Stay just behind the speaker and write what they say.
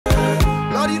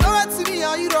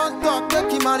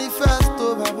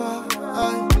manifesto, Baba.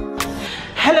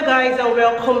 Hello guys, and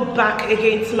welcome back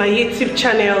again to my YouTube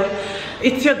channel.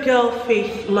 It's your girl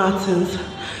Faith Martins.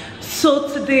 So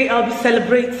today I'll be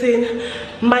celebrating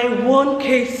my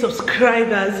 1K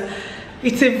subscribers.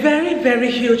 It's a very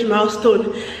huge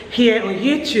milestone here on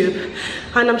YouTube,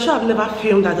 and I'm sure I've never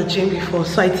filmed at the gym before,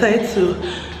 so I decided to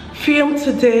film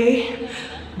today,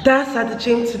 dance at the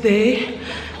gym today,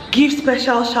 give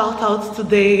special shout outs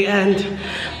today, and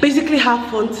basically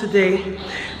have fun today.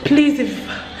 Please, if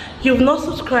you've not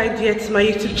subscribed yet to my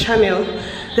YouTube channel,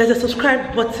 there's a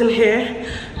subscribe button here.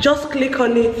 Just click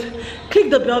on it, click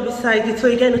the bell beside it so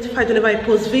you get notified whenever I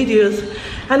post videos.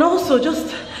 And also,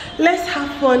 just let's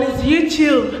have fun. It's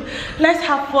YouTube. Let's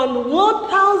have fun.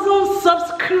 1,000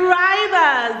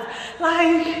 subscribers.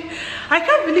 Like, I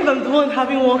can't believe I'm the one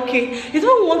having 1K. It's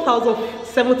about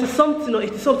 1,070 something or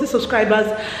 80 something subscribers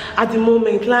at the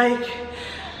moment. Like,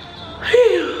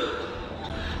 phew.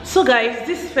 So guys,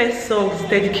 this first song is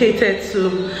dedicated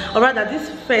to, or rather this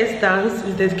first dance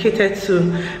is dedicated to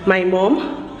my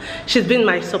mom. She's been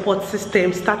my support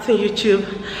system starting YouTube,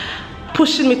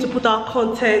 pushing me to put out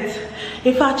content.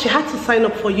 In fact, she had to sign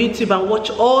up for YouTube and watch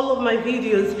all of my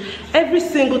videos. Every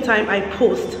single time I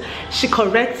post, she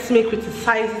corrects me,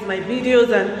 criticizes my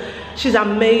videos, and she's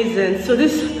amazing. So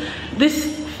this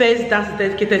first dance is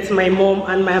dedicated to my mom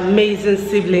and my amazing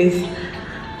siblings.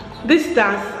 This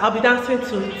dance, I'll be dancing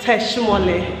to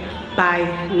Teshimole by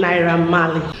Naira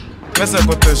Marley. Yes, I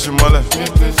got Teshimole.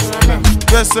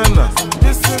 Yes, I know.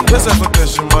 Yes, I got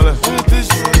Teshimole.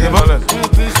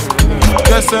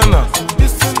 Yes, I know.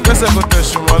 Yes, I got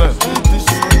Teshimole.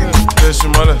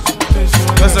 Teshimole.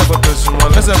 Yes, I got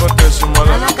Teshimole. Yes, I got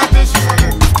Teshimole.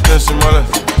 Teshimole.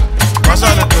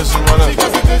 Mashallah Teshimole.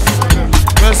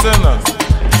 Yes, I know.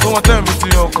 Don't want them to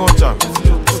your culture.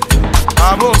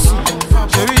 Abos.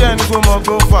 It's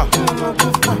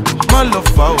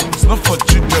not for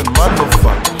children,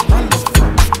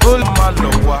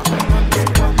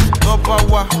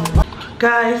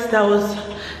 guys,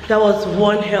 that was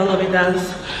one hell of a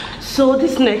dance. So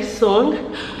this next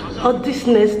song, or this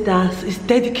next dance, is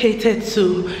dedicated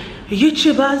to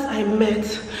YouTubers I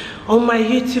met on my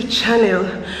YouTube channel,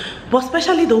 but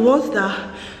especially the ones that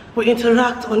we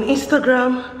interact on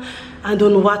Instagram and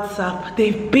on WhatsApp.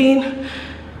 They've been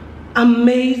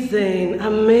amazing.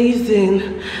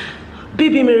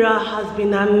 Baby Mira has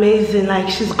been amazing. Like,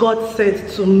 she's God sent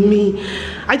to me.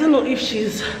 I don't know if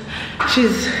if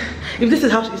this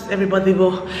is how she is to everybody,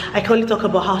 but I can only talk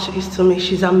about how she is to me.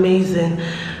 She's amazing.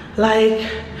 Like,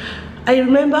 I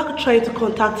remember trying to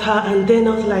contact her, and then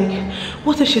I was like,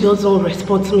 what if she doesn't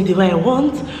respond to me the way I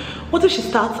want? What if she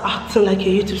starts acting like a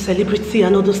YouTube celebrity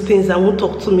and all those things and won't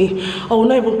talk to me, or will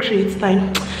not even create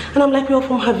time? And I'm like, well,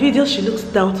 from her videos she looks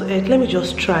down to earth, let me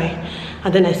just try.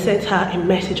 And then I sent her a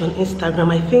message on Instagram.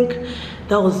 I think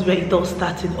that was where it all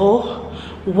started, or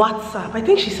WhatsApp. I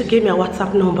think she gave me a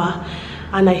WhatsApp number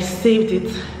and I saved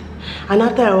it. And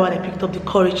after a while, I picked up the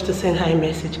courage to send her a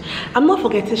message. I'm not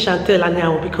forgetting Chantel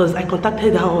now, because I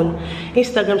contacted her on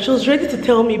Instagram. She was ready to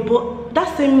tell me, but that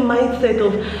same mindset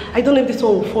of, I don't know if this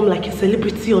one will form like a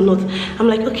celebrity or not. I'm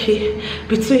like, okay,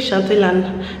 between Chantel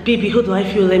and Bibi, who do I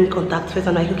feel let me contact first?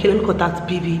 I'm like, okay, let me contact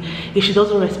Bibi. If she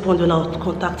doesn't respond, well, I'll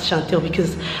contact Chantel,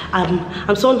 because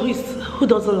I'm someone who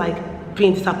doesn't like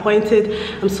being disappointed.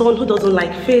 I'm someone who doesn't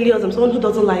like failures. I'm someone who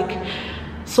doesn't like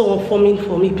someone forming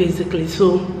for me, basically.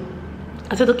 So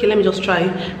I said, okay, let me just try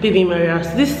Bibi Mira.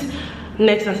 So this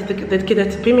next is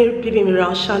dedicated to Bibi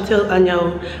Mira, Chantel,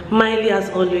 Anyao, Miley, as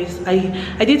always.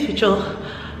 I did feature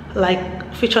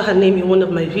her name in one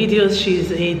of my videos.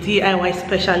 She's a DIY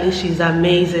specialist. She's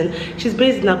amazing. She's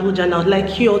based in Abuja, and I would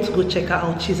like you all to go check her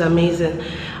out. She's amazing.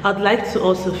 I'd like to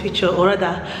also feature, or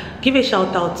rather give a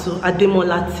shout out to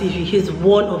Ademola TV. He's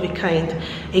one of a kind,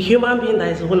 a human being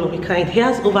that is one of a kind. He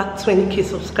has over 20K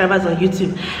subscribers on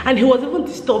YouTube, and he was even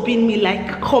disturbing me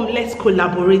like, come, let's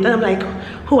collaborate. And I'm like,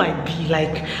 who I be?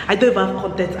 Like, I don't even have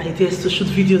content ideas to shoot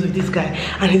videos with this guy,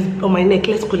 and he's on my neck,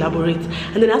 let's collaborate.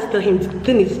 And then I tell him, the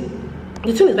thing is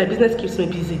my business keeps me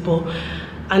busy,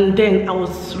 and then I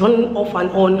was running off and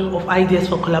on of ideas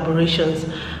for collaborations.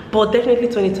 But definitely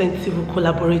 2020 will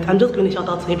collaborate. I'm just going to shout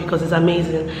out to him because it's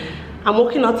amazing. I'm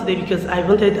working out today because I've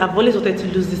always wanted to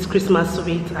lose this Christmas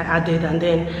weight I added, and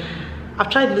then I've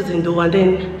tried losing though, and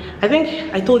then I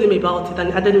think I told him about it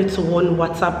and he added me to one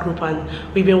WhatsApp group, and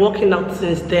we've been working out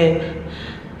since then.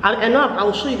 I know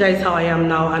I'll show you guys how I am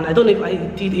now, and I don't know if I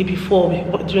did it before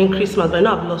during Christmas, but I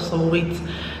know I've lost some weight,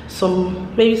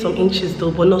 maybe some inches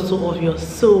though, but not so obvious.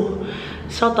 So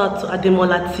shout out to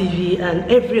Ademola TV and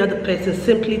every other person,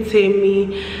 Simply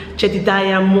Tammy,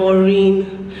 Jedediah,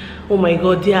 Maureen. Oh my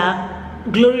god,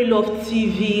 Glory Love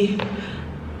TV,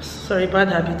 sorry, bad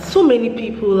habits. So many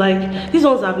people, like these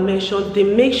ones I've mentioned, they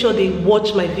make sure they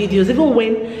watch my videos, even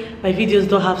when my videos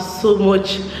don't have so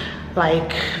much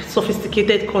like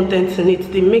sophisticated content in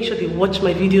it. They make sure they watch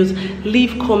my videos,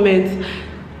 leave comments.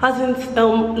 As in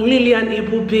Lillian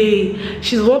Ebube,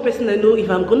 she's one person I know. If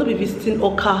I'm going to be visiting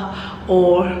Oka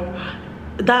or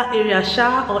that area,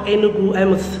 Sha or Enugu,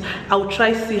 I will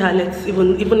try to see her. Let's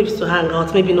even if it's to hang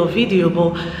out, maybe no video,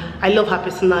 but I love her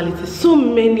personality. So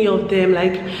many of them,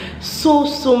 like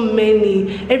so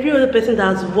many. Every other person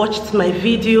that has watched my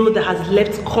video, that has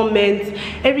left comments,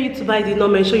 every YouTuber I did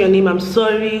not mention your name, I'm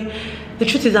sorry. The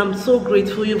truth is, I'm so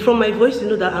grateful. You, from my voice, you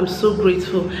know that I'm so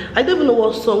grateful. I don't even know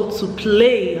what song to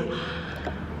play.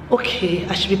 Okay,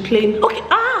 I should be playing. Okay,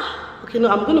 okay, no,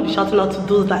 I'm going to be shouting out to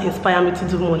those that inspire me to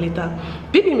do more later.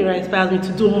 Baby Mira inspires me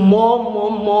to do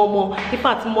more. In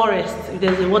fact, morest, if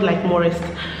there's a word like morest.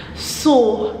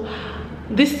 So,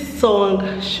 this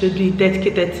song should be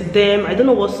dedicated to them. I don't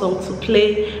know what song to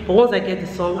play, but once I get the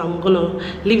song, I'm going to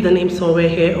leave the name somewhere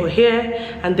here or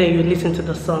here, and then you listen to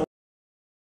the song.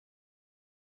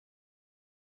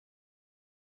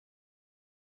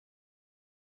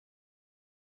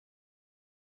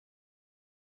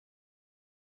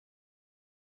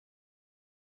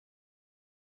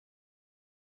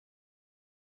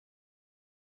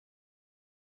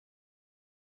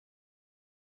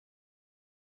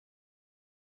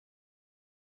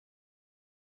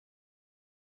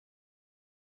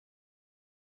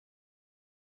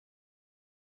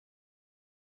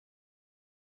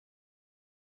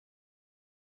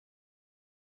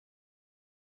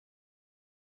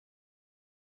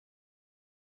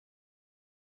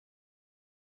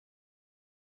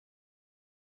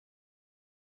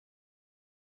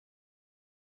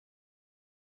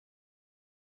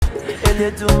 They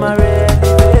do my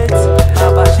relatives. My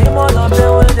bashim all of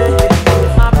them when they hate me.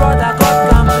 My brother God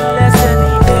come bless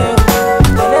any day.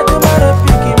 They do my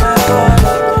picky my God.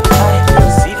 I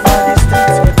see for the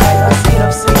streets. I don't see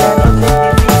them see I don't get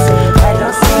the beats. I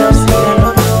don't see them see I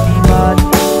don't get the God.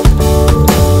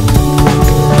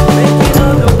 Making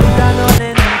all the good and on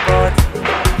any God.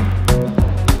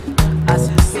 As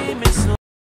you see me so.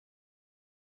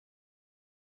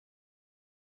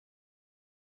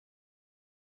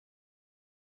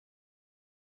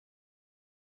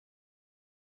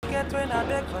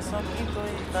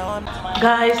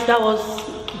 Guys, that was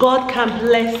God Can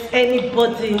Bless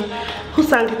Anybody. Who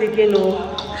sang it again?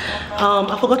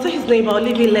 I forgot his name, but I'll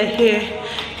leave it here.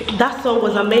 That song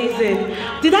was amazing.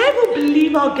 Did I even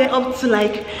believe I'll get up to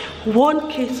like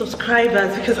 1K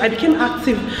subscribers? Because I became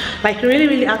active, like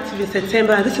really active in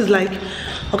September, and this is like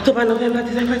October, November,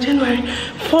 December, January.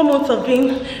 4 months of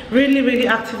being really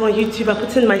active on YouTube and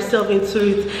putting myself into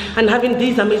it, and having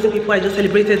these amazing people I just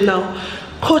celebrated now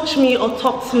coach me or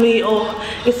talk to me or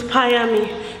inspire me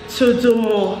to do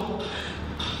more.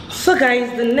 So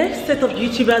guys, the next set of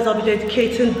YouTubers I'll be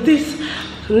dedicating this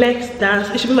next dance,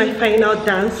 it should be my final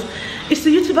dance, it's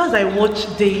the YouTubers I watch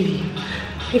daily.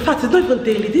 In fact, it's not even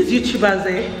daily. These YouTubers,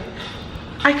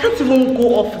 I can't even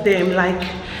go off them. Like,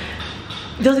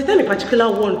 there was a time a particular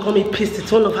one called me pissed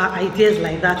at one of her ideas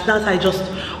like that. That's why I just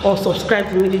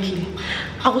unsubscribed immediately.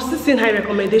 I was still seeing her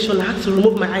recommendation. I had to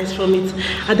remove my eyes from it,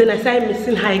 and then I started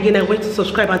missing her again. I went to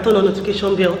subscribe and turn on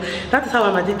notification bell. That is how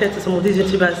I'm addicted to some of these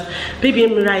YouTubers. Baby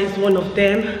Mira is one of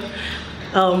them.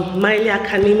 Mailia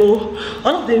Kanimo,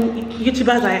 all of the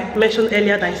YouTubers I mentioned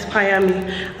earlier that inspire me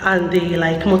and they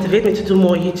like motivate me to do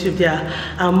more YouTube, they are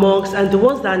amongst. And the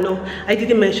ones that I know I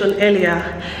didn't mention earlier,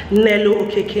 Nello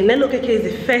Okeke. Nello Okeke is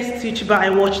the first YouTuber I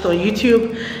watched on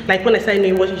YouTube. Like when I started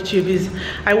knowing what YouTube is,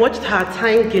 I watched her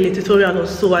time Gele tutorial or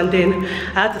so, and then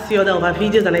I had to see other of her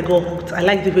videos and I got hooked. I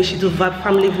like the way she does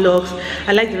family vlogs.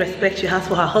 I like the respect she has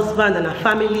for her husband and her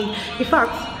family. In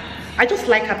fact, I just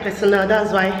like her persona.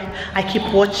 That's why I keep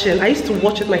watching. I used to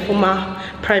watch with my former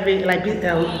private,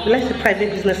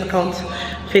 private business account,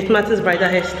 Faith Martin's Bridal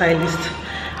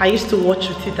Hairstylist. I used to watch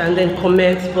with it and then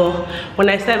comment, but when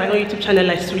I started my own YouTube channel,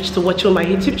 I switched to watching on my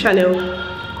YouTube channel,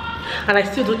 and I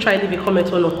still do try to leave a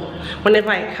comment on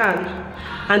whenever I can.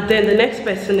 And then the next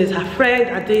person is her friend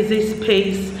Adeze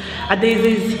Space.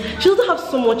 Adeze's, she doesn't have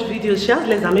so much videos. She has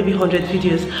less than maybe 100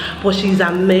 videos, but she's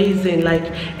amazing. Like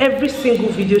every single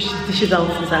video she dishes out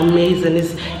is amazing.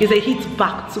 It's a hit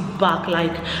back to back,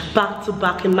 like back to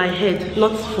back in my head.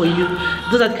 Not for you.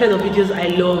 Those are the kind of videos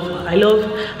I love. I love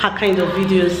her kind of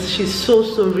videos. She's so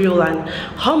real and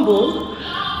humble,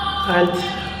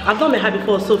 and I've not met her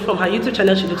before, so from her YouTube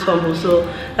channel she looks humble. So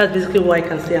that's basically what I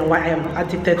can say and why I am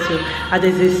addicted to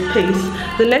Adeze's Space.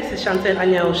 The next is Chantel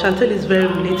Anyao. Chantel is very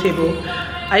relatable.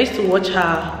 I used to watch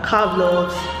her car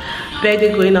vlogs,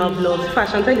 birthday going out vlogs. In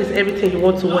fact, Chantel is everything you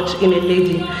want to watch in a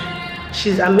lady.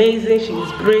 She's amazing,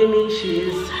 she's brainy,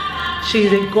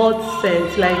 she's a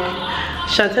godsend. Like,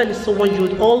 Chantel is someone you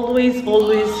would always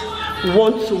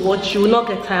want to watch. You will not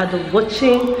get tired of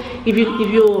watching. If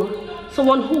you're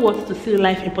someone who wants to see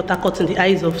life in Port Harcourt in the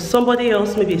eyes of somebody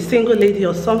else, maybe a single lady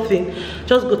or something,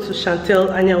 just go to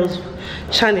Chantel Anyal's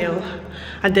channel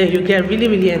and then you get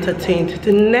really entertained.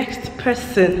 The next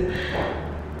person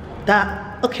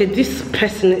okay, this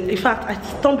person, in fact, I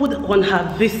stumbled on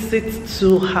her visit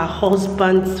to her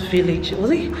husband's village.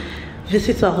 Was it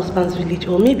visit to her husband's village,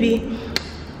 or maybe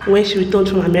when she returned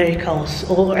from America,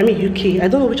 or I mean UK? I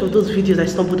don't know which of those videos I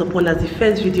stumbled upon as the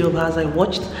first video of hers I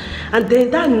watched. And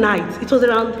then that night, it was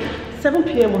around 7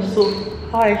 p.m. or so.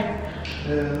 Hi.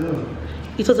 No.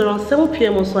 It was around 7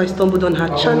 p.m. or so I stumbled on her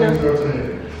channel.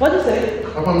 What did you say?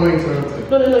 I'm not interrupting.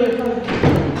 No, you're fine.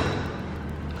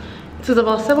 It was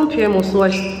about 7 p.m. or so I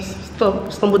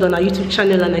stumbled on her YouTube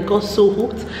channel and I got so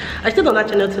hooked. I stayed on that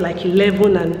channel till like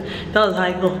 11, and that was how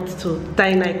I got to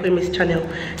Diana Ikwemi's channel.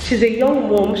 She's a young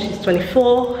mom, she's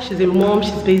 24, she's a mom,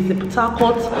 she's based in Port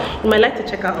Harcourt. You might like to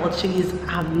check her out, she is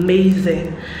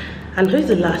amazing. And who is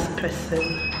the last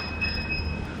person?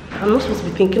 I'm not supposed to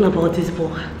be thinking about this, but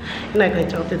you know I got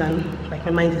interrupted and like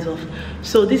my mind is off.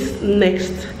 So this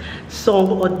next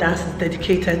song or dance is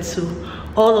dedicated to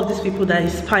all of these people that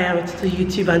inspire me to do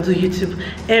YouTube and do YouTube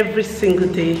every single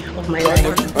day of my life.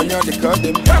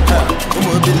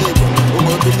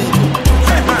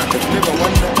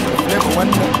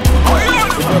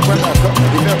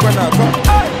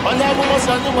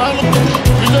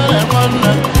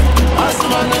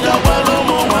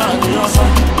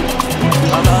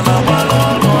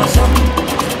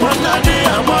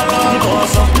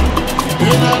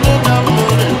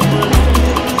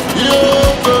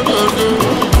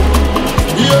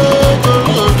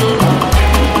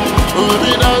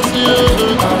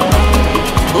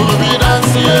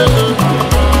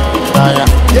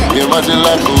 Imagine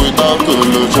life without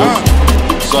collusion.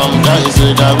 Some guys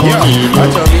say that would be low.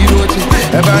 I tell you what,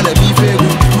 ever let me fail.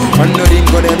 I'm not in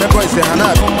good, and boy say, I'm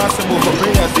not for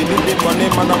prayers. They need the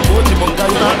money, man. I'm going to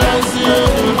dance here.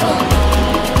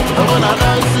 I wanna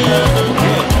dance here.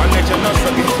 Yeah, my nature not so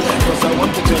good, because I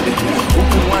want to tell you. Who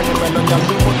can want it, man? I'm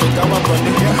going to come up on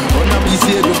it. On a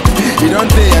busy go. You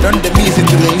don't pay, I don't the miss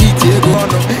into the heat. You go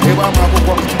on. If I'm a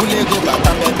book, we'll go back.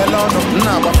 I'm a melon.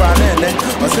 Now, my father,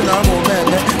 I said, I'm a man.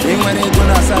 When you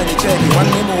gonna sign the check,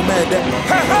 one more man.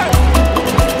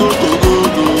 Go, go, go,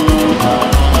 go.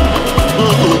 Go,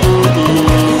 go, go, go.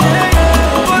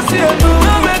 Go see a boo,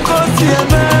 no make go see a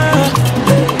man.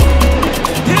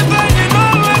 Even you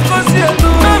know make go see a boo,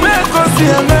 no make go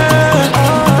see a man.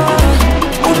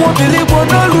 Who won't believe what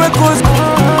no make go see?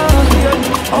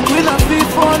 I'm will not be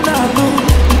for now.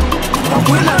 I'm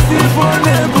will not be for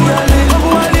now.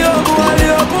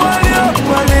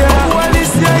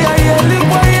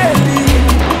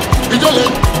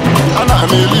 I'm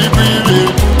a libri,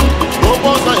 no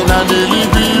more in a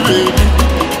libri.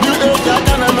 You know, I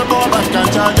can't go back and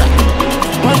charge.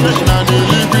 One in a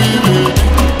libri.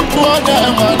 What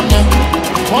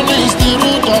money is the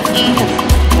root of evil.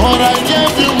 But I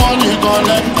gave you money,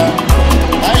 collector.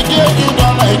 I gave you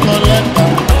dollar, collector.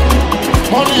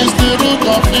 Money is the root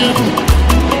of evil.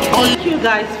 Thank you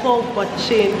guys for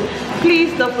watching.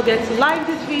 Please don't forget to like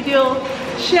this video,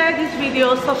 share this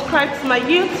video, subscribe to my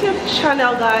YouTube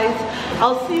channel, guys.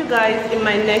 I'll see you guys in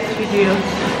my next video.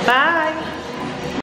 Bye.